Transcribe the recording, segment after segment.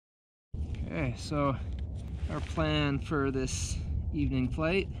Okay, so our plan for this evening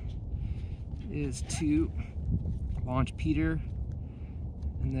flight is to launch Peter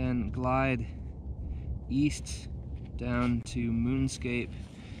and then glide east down to Moonscape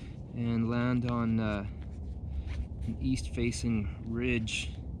and land on an east-facing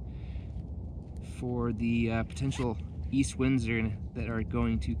ridge for the potential east winds that are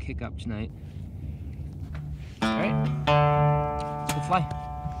going to kick up tonight. Alright, let's go fly.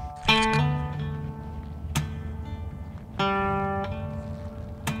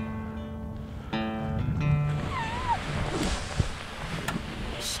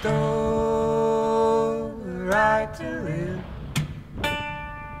 Stole the right to live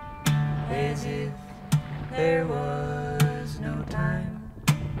as if there was no time.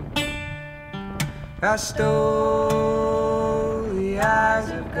 I stole the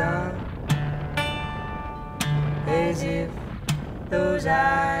eyes of God as if those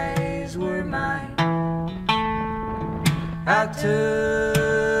eyes were mine. I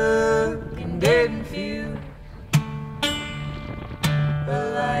took and didn't feel a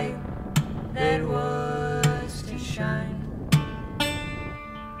light that was to shine.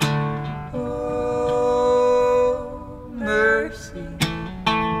 Oh, mercy,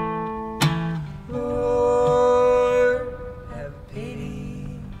 Lord, have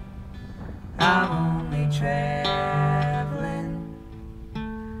pity. I'm only traveling.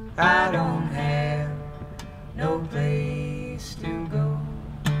 I don't have no place to go.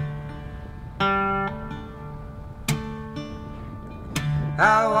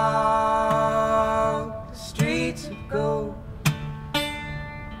 I walked the streets of gold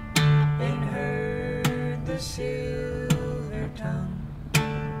and heard the silver tongue.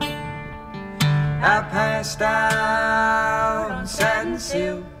 I passed out on satin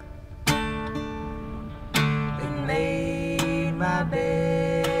silk and made my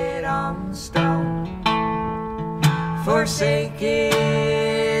bed on stone.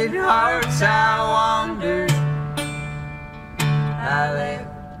 Forsaken hearts I wandered, I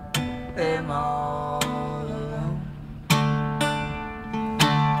left them all alone.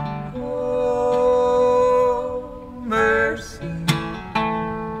 Oh, mercy,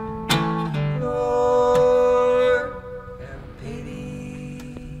 Lord, have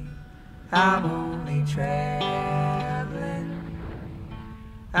pity. I'm only traveling.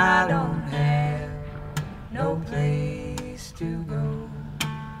 I don't have no place to go.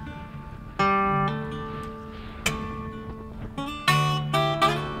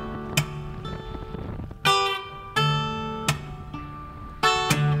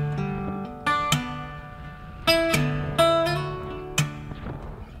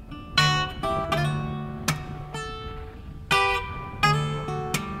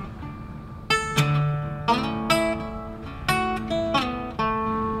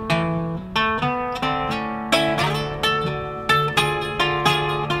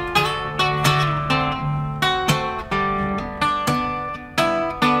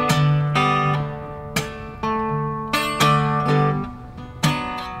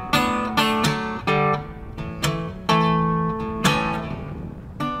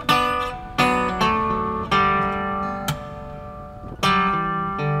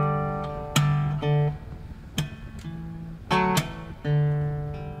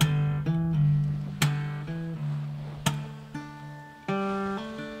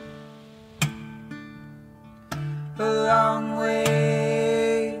 A long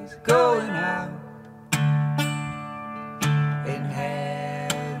ways going out and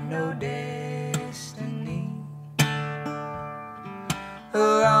have no destiny. A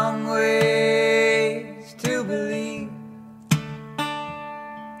long ways to believe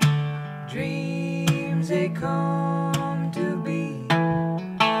dreams they come to be.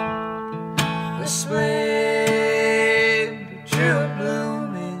 A splendid true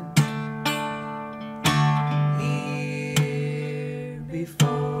blooming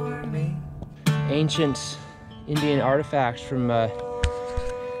before me. Ancient Indian artifacts from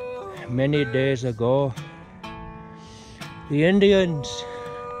many days ago. The Indians,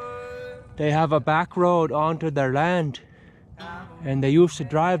 they have a back road onto their land, and they used to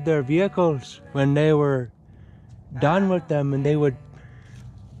drive their vehicles when they were done with them, and they would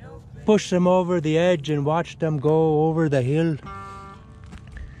push them over the edge and watch them go over the hill,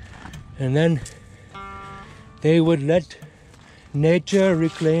 and then they would let nature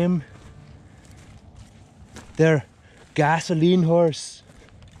reclaim their gasoline horse.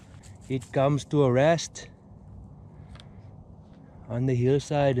 It comes to a rest on the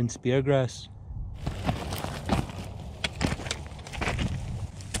hillside in Speargrass.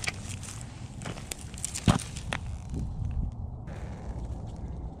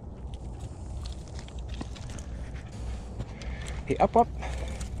 Hey, up, up.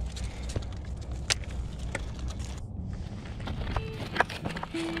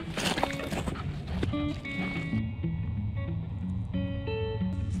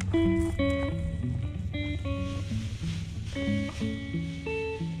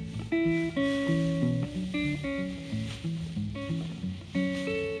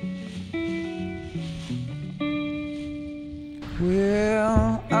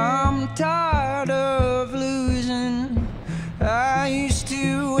 Well, I'm tired of losing. I used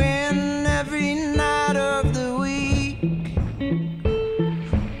to win every night of the week.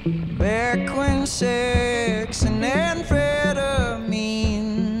 Back when sex and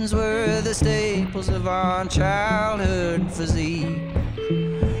amphetamines were the staples of our childhood physique.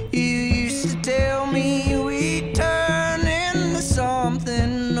 You used to tell me we'd turn into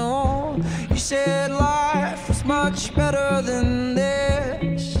something more. You said life was much better than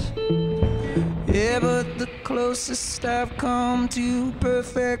this. Yeah, but the closest I've come to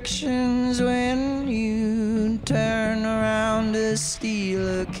perfection's when you turn around to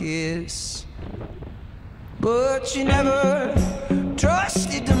steal a kiss. But you never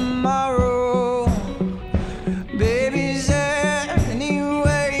trusted tomorrow. Baby, is there any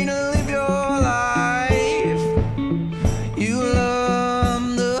way to live your life? You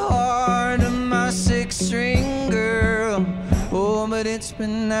love the heart of my six-string girl. Oh, but it's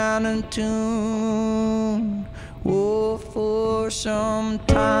been out of tune, oh, for some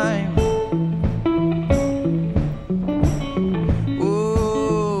time.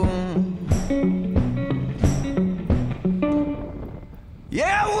 Oh,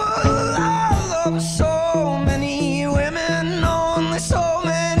 yeah, well, I love so many women, only so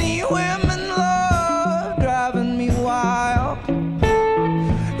many women love driving me wild.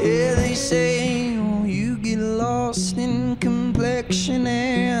 Yeah, they say, oh, you get lost in complexion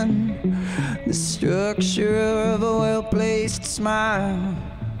and the structure of a well-placed smile.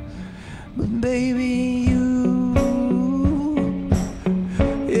 But baby, you,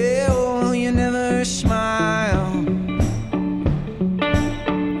 yeah, oh, you never smile.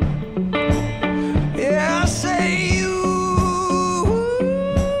 Yeah, I say you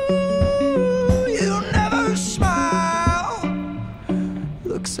never smile.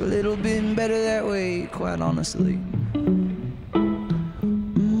 Looks a little bit better that way, quite honestly.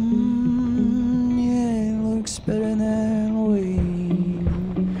 Yeah, it looks better that way.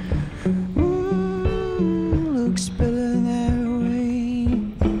 Looks better that way.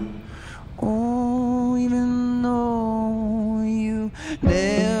 Oh, even though you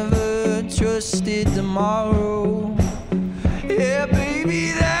never trusted tomorrow. Yeah,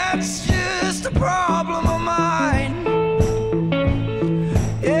 baby, that's just a problem of mine.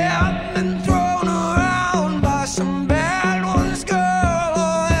 Yeah, I've been thrown around by some bad ones, girl,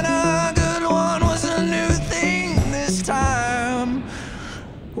 and a good one was a new thing this time.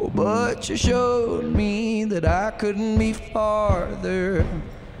 Oh, but you showed me that I couldn't be farther,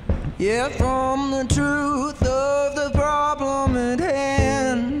 yeah, from the truth of the problem at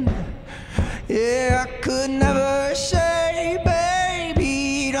hand. Yeah, I could never say,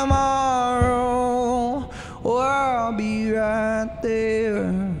 baby, tomorrow, or I'll be right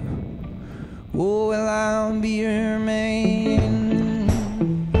there. Oh, well, I'll be your man.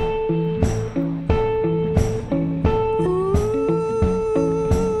 Ooh,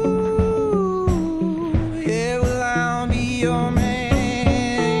 yeah, well, I'll be your man.